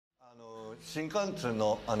新幹線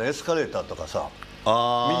のエスカレーターとかさ、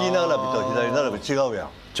あ右並びと左並び違うやん。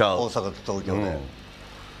ちゃう大阪と東京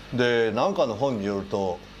で。で、なんかの本による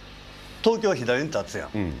と東京は左に立つや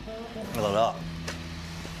ん。だから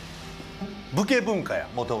武家文化や、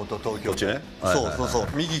もともと東京こっちね。そうそうそう、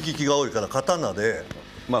右利きが多いから刀で。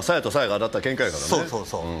まあ鞘と鞘が当たったら喧嘩やからね。そうそう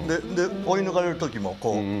そう。で追い抜かれる時も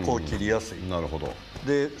こう切りやすい。なるほど。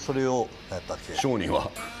でそれを何やったっけ。商人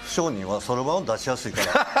はそろばんを出しやすいか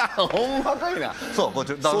ら。ほんまかいな。そうこっ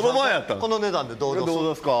ち。そろばんやったこの値段でどう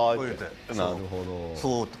ですかって。なるそうほど。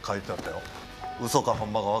そう書いてあったよ。嘘かほ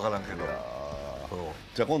んまかわからんけど。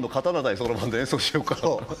じゃあ今度刀対そろばんで演奏しようか。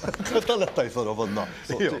刀対そろばんな。い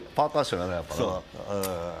いよ。パーカッションやねやっぱな。そう。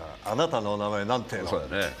あなたのお名前なんていうの。そう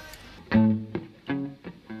やね。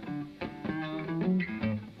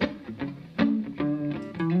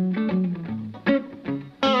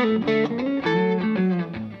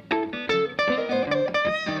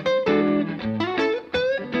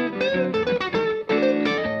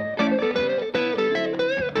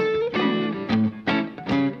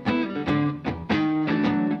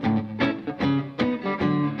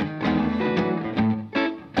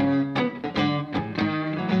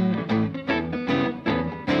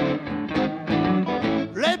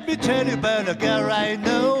Tell you about a girl I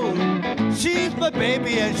know. She's my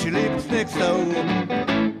baby and she lives next door.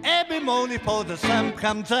 Every morning before the sun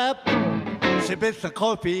comes up, she puts the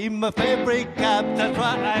coffee in my favorite cup. That's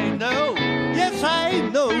what I know. Yes, I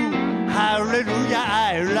know. Hallelujah,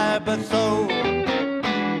 I love her so.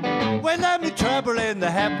 When I'm in trouble and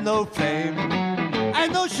I have no flame, I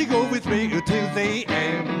know she go with me until the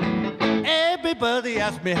end. Everybody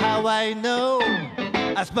asks me how I know.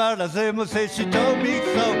 I smile as them and say she told me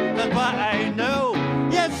so. That's why I know.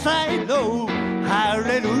 Yes, I know.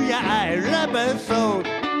 Hallelujah, I love her so.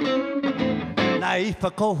 Now if I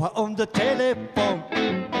call her on the telephone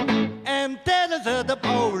and tell her that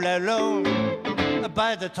I'm all alone,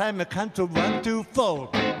 by the time I come to 1, 2, 4,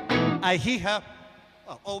 I hear her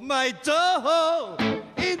on my door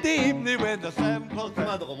in the evening when the sun goes down.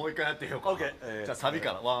 今のとこもう一回やってようか。じゃあサビ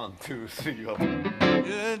からワン、ツー、スリーは。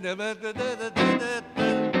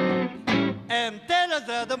And tell us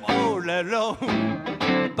that I'm all alone.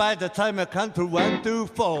 By the time I come to 1, 2,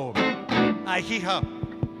 4, I hear her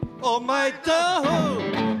on my door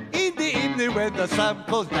in the evening when the sun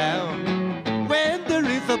goes down. When there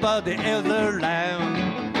is about the elder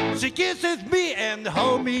lamb, she kisses me and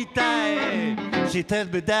holds me tight. She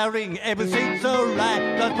tells me, darling, everything's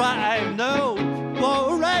alright. That's why I know,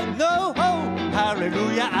 alright, no,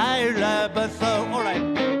 hallelujah, I love her so. Alright.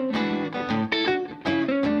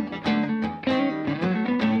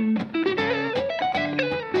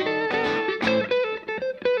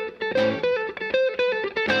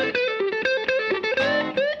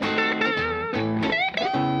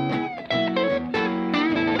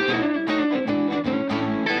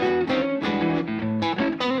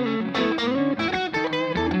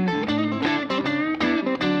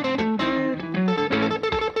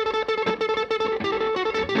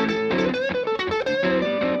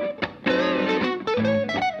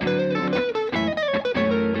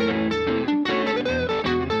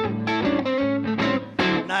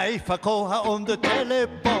 If I call her on the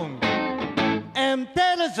telephone and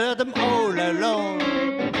tell her that I'm all alone,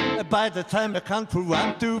 by the time I come to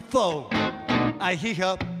 1, 2, 4, I hear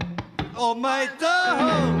her on my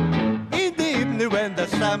door in the evening when the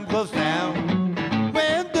sun goes down.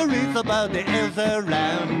 When there is about the elder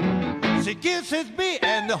lamb, she kisses me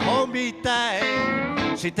and holds me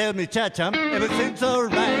tight. She tells me, Cha-cha, everything's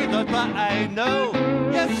alright. That's what I know.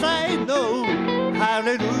 Yes, I know.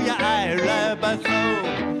 Hallelujah, I love her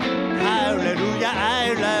so. Hallelujah,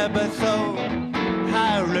 I love her so.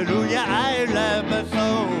 Hallelujah, I love her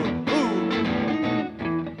so.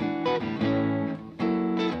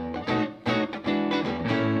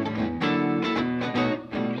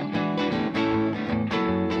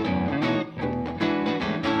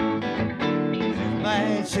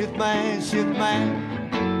 She's mine, she's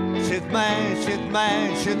mine, she's mine, she's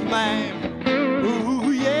mine, she's mine.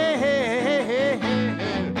 Ooh, yeah.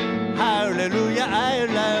 Hallelujah, I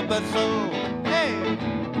love her so. Hey.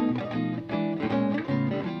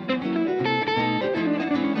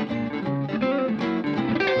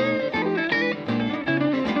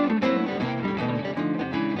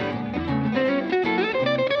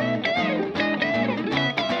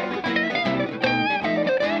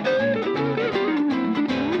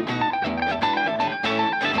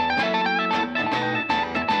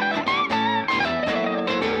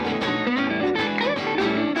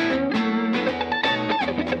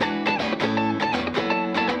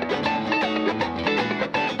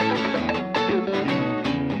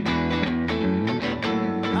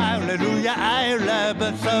 Hallelujah, I love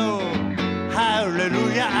her so.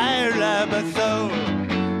 Hallelujah, I love her so.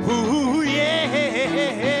 Ooh, yeah.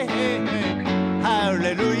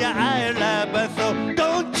 Hallelujah, I love her so.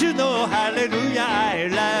 Don't you know, hallelujah, I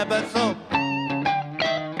love her so.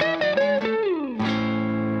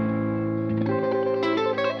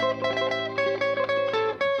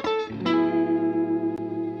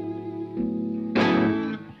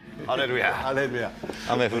ハレルヤ。ハレルヤ。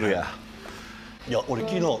雨降るや。いや俺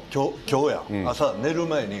昨日今日や、朝寝る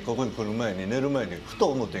前にここに来る前に寝る前にふと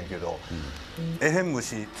思ってんけど、エヘン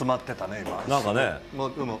虫詰まってたね今。なんかね。も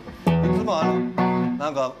うでもいつもな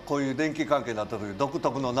んかこういう電気関係になった時独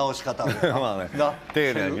特の直し方でまあねな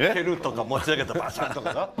丁寧にね蹴るとか持ち上げたバシャンと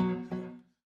かな。